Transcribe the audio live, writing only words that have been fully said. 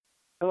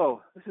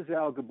Hello, this is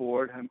Alan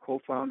Guibord. I'm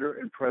co-founder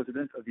and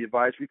president of the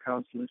Advisory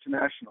Council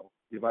International.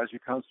 The Advisory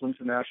Council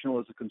International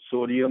is a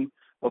consortium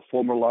of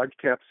former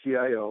large-cap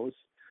CIOs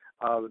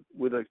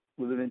with an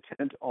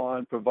intent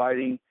on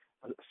providing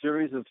a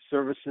series of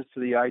services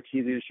to the IT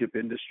leadership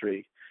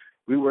industry.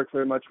 We work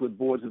very much with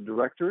boards of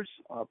directors,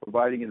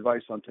 providing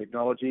advice on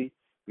technology.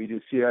 We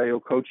do CIO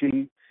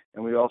coaching,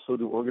 and we also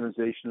do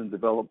organization and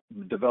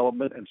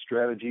development and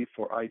strategy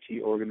for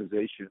IT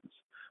organizations.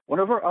 One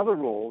of our other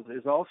roles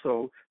is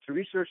also to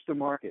research the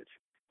market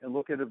and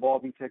look at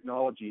evolving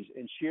technologies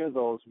and share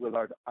those with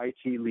our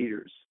IT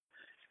leaders.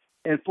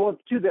 And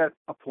to that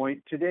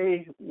point,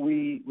 today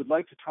we would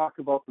like to talk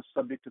about the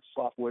subject of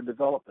software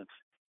development.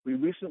 We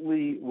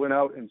recently went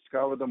out and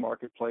scoured the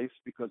marketplace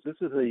because this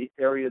is an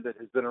area that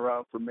has been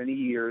around for many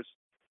years,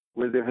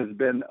 where there has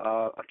been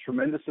a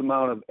tremendous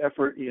amount of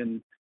effort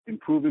in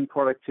improving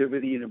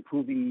productivity and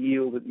improving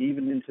yield, and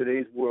even in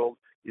today's world,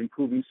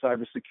 improving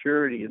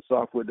cybersecurity and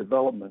software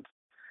development.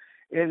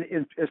 And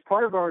as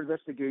part of our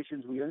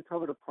investigations, we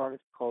uncovered a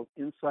product called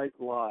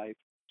InsightLive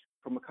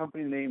from a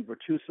company named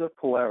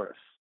VirtusaPolaris.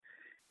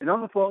 And on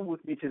the phone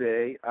with me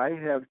today, I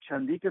have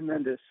Chandika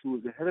Mendes, who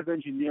is the head of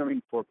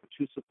engineering for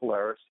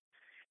VirtusaPolaris,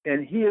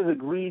 and he has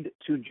agreed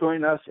to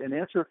join us and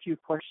answer a few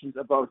questions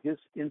about his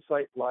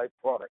InsightLive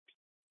product.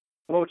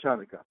 Hello,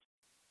 Chandika.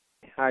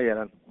 Hi,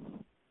 Alan.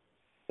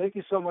 Thank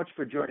you so much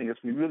for joining us.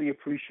 We really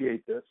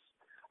appreciate this.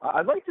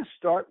 I'd like to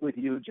start with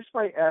you just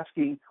by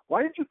asking,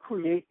 why did you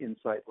create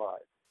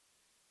InsightLive?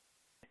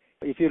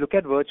 If you look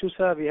at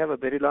Virtusa, we have a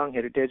very long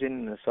heritage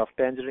in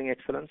software engineering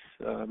excellence.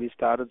 We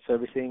started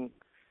servicing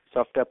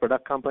software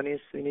product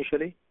companies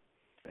initially.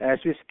 As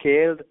we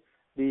scaled,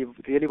 we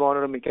really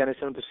wanted a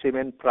mechanism to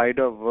cement pride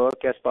of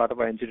work as part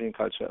of our engineering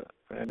culture.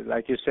 And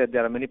like you said,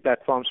 there are many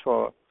platforms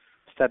for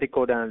static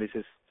code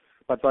analysis.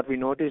 But what we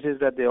noticed is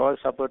that they all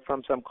suffered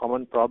from some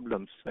common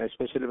problems,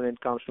 especially when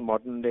it comes to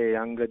modern-day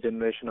younger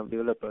generation of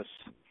developers.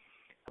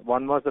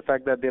 One was the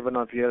fact that they were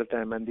not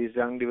real-time, and these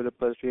young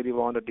developers really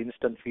wanted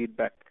instant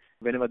feedback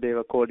whenever they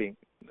were coding.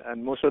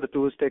 And most of the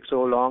tools take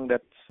so long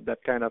that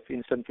that kind of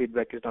instant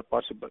feedback is not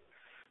possible.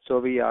 So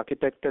we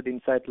architected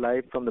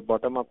InsightLive from the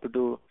bottom up to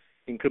do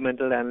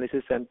incremental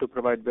analysis and to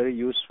provide very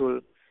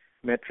useful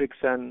metrics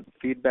and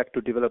feedback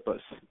to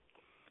developers.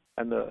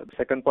 And the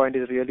second point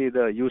is really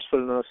the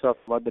usefulness of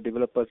what the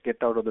developers get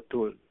out of the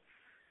tool.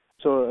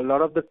 So a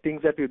lot of the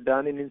things that we've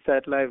done in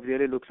InsightLive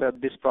really looks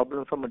at this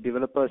problem from a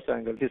developer's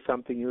angle. It is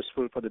something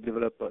useful for the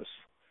developers.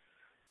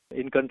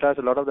 In contrast,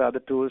 a lot of the other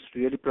tools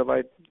really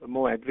provide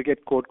more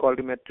aggregate code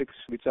quality metrics,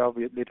 which are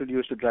little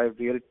used to drive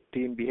real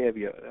team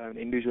behavior and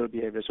individual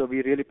behavior. So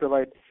we really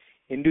provide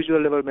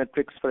individual level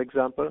metrics, for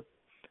example,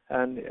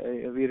 and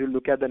we really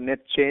look at the net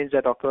change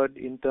that occurred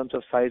in terms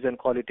of size and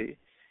quality,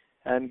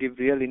 and give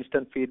real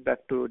instant feedback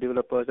to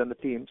developers and the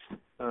teams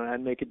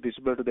and make it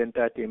visible to the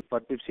entire team.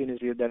 What we've seen is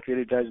that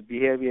really drives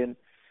behavior, and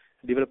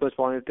developers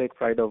want to take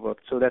pride of work.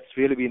 So that's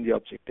really been the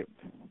objective.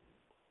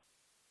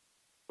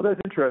 Well, that's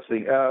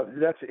interesting.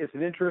 It's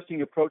an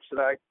interesting approach that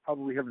I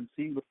probably haven't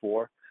seen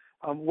before.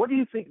 What do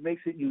you think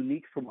makes it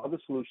unique from other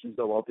solutions,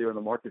 though, out there in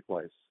the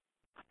marketplace?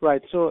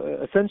 Right. So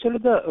essentially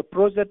the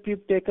approach that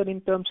we've taken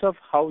in terms of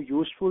how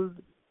useful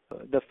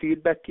the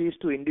feedback is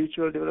to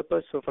individual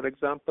developers. So, for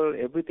example,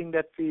 everything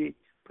that we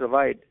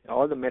provide,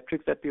 all the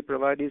metrics that we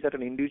provide is at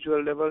an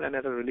individual level and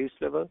at a release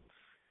level.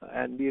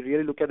 And we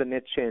really look at the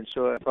net change.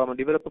 So from a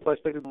developer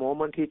perspective, the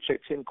moment he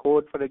checks in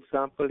code, for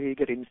example, he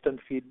gets instant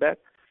feedback.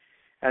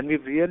 And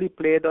we've really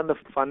played on the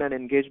fun and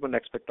engagement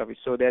aspect of it.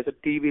 So there's a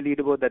TV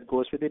leaderboard that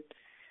goes with it.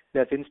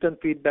 There's instant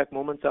feedback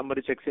moment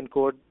somebody checks in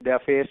code, their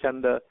face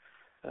and the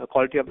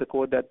quality of the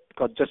code that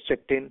got just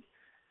checked in.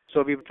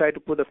 So we've tried to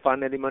put a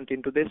fun element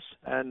into this,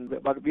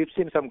 but we've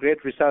seen some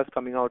great results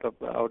coming out of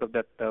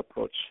that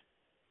approach.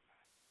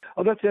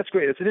 Oh, that's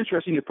great. It's an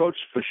interesting approach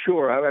for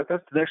sure.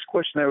 That's the next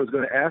question I was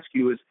going to ask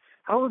you is,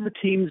 how have the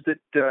teams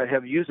that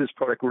have used this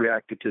product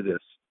reacted to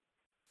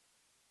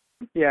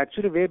this? Yeah,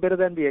 actually way better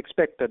than we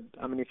expected.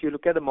 I mean, if you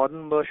look at the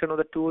modern version of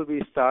the tool,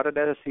 we started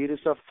as a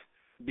series of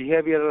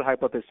behavioral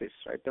hypotheses,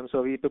 right? And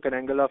so we took an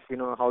angle of,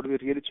 how do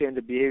we really change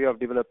the behavior of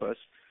developers?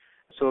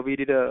 So we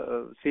did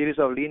a series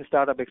of lean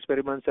startup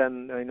experiments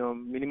and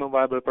minimum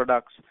viable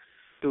products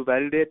to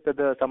validate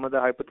whether some of the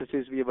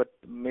hypotheses we were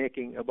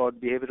making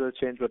about behavioral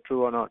change were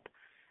true or not.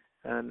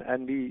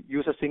 And we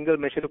use a single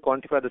measure to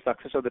quantify the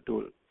success of the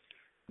tool,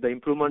 the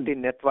improvement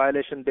in net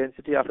violation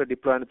density after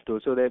deploying the tool.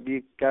 So that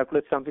we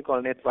calculate something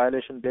called net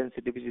violation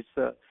density, which is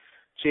the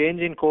change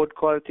in code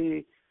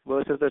quality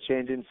versus the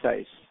change in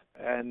size.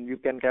 And you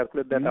can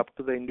calculate that up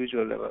to the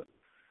individual level.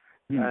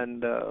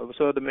 And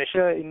so the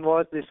measure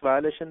involves this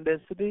violation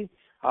density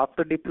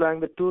after deploying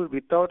the tool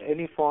without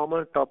any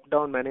formal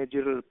top-down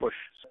managerial push.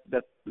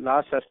 That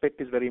last aspect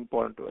is very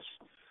important to us.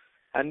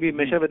 And we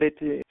measure whether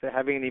it's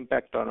having an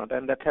impact or not,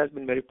 and that has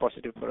been very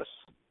positive for us.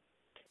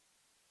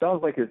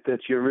 Sounds like that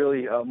you're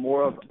really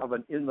more of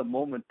an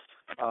in-the-moment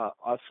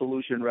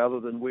solution rather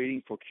than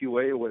waiting for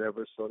QA or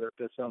whatever, so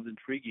that sounds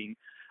intriguing.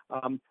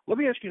 Let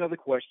me ask you another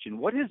question.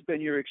 What has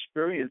been your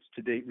experience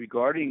to date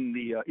regarding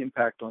the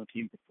impact on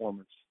team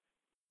performance?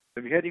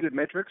 Have you had any good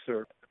metrics?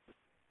 Or?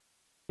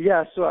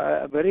 Yeah, so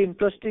a very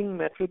interesting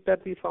metric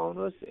that we found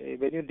was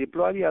when you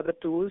deploy the other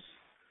tools,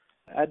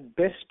 at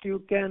best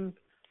you can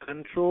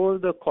control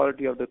the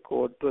quality of the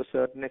code to a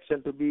certain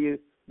extent to be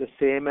the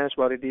same as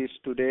what it is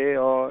today,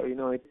 or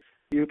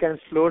you can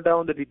slow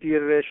down the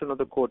deterioration of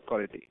the code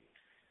quality.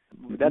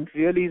 Mm-hmm. That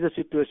really is a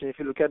situation. If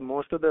you look at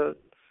most of the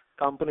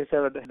companies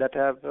that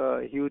have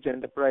a huge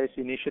enterprise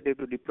initiative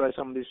to deploy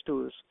some of these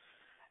tools,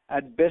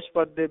 at best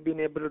what they've been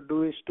able to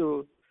do is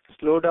to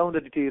slow down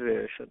the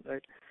deterioration,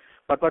 right?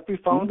 But what we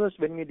found was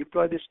when we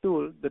deployed this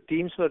tool, the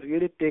teams were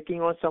really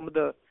taking on some of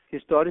the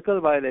historical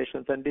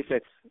violations and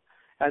defects,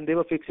 and they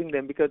were fixing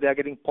them because they are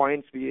getting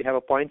points. We have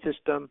a point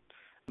system.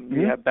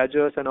 We have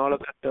badges and all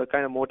of that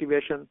kind of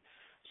motivation.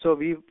 So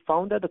we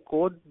found that the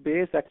code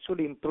base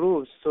actually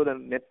improves. So the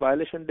net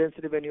violation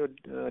density when you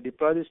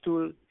deploy this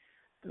tool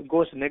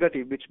goes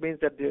negative, which means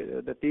that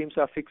the teams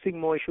are fixing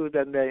more issues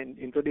than they're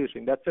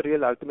introducing. That's the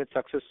real ultimate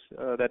success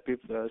that we've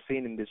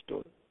seen in this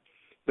tool.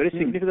 Very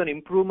significant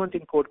improvement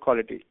in code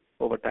quality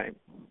over time.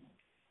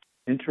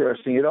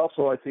 Interesting. It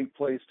also, I think,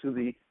 plays to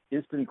the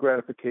instant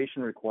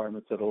gratification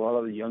requirements that a lot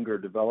of the younger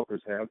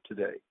developers have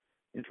today.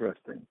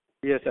 Interesting.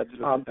 Yes,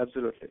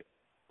 absolutely.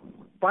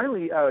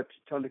 Finally,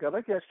 Chandika, I'd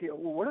like to ask you,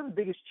 what are the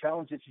biggest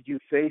challenges that you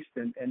faced,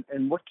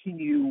 and what can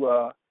you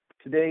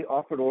today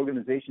offer to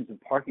organizations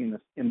embarking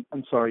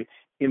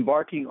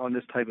on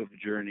this type of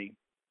journey?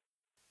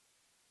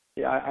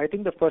 Yeah, I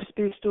think the first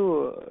is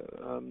to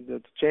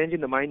the change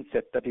in the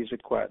mindset that is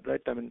required,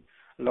 right? I mean,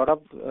 a lot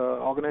of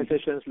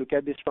organizations look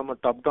at this from a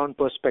top-down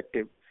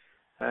perspective,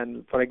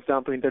 and, for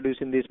example,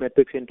 introducing these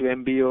metrics into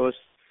MBOs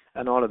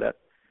and all of that.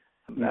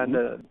 And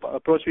the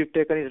approach we've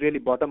taken is really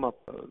bottom-up.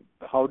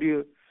 How do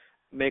you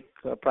make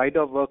pride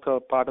of work a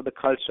part of the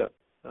culture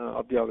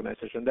of the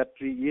organization? That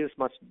yields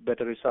much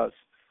better results.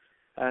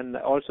 And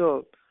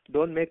also,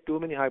 don't make too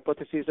many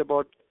hypotheses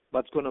about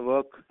what's going to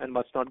work and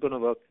what's not going to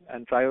work,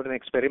 and try out an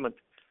experiment,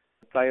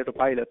 try out a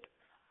pilot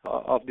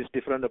of this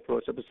different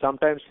approach. But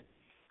sometimes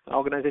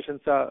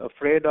organizations are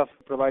afraid of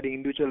providing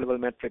individual level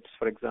metrics,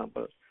 for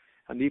example.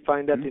 And we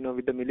find that,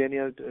 with the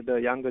millennials, the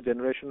younger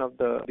generation of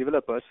the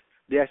developers,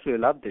 they actually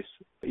love this.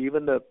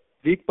 Even the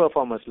weak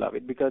performers love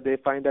it because they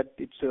find that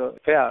it's a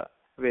fair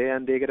way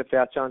and they get a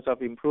fair chance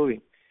of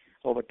improving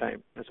over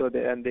time. And so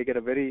they get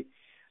a very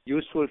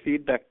useful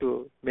feedback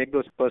to make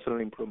those personal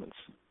improvements.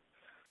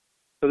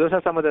 So those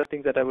are some of the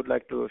things that I would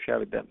like to share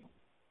with them.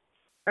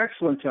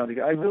 Excellent,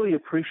 Chandika. I really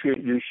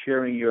appreciate you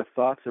sharing your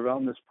thoughts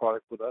around this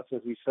product with us.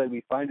 As we said,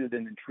 we find it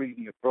an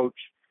intriguing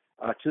approach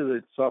to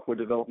the software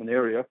development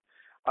area.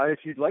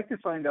 If you'd like to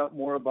find out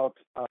more about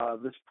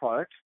this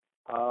product,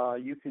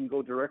 you can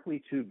go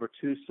directly to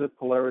Virtusa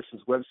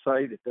Polaris'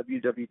 website at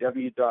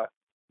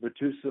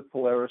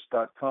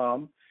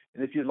www.VirtusaPolaris.com.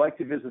 And if you'd like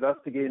to visit us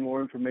to gain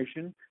more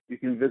information, you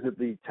can visit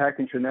the TAC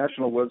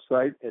International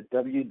website at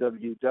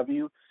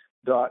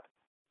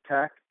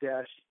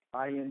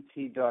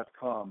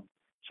www.tac-int.com.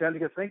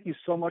 Chandika, thank you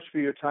so much for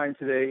your time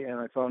today, and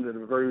I found it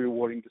a very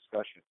rewarding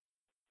discussion.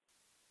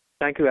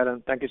 Thank you,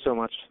 Alan. Thank you so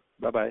much.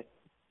 Bye-bye.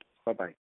 Bye-bye.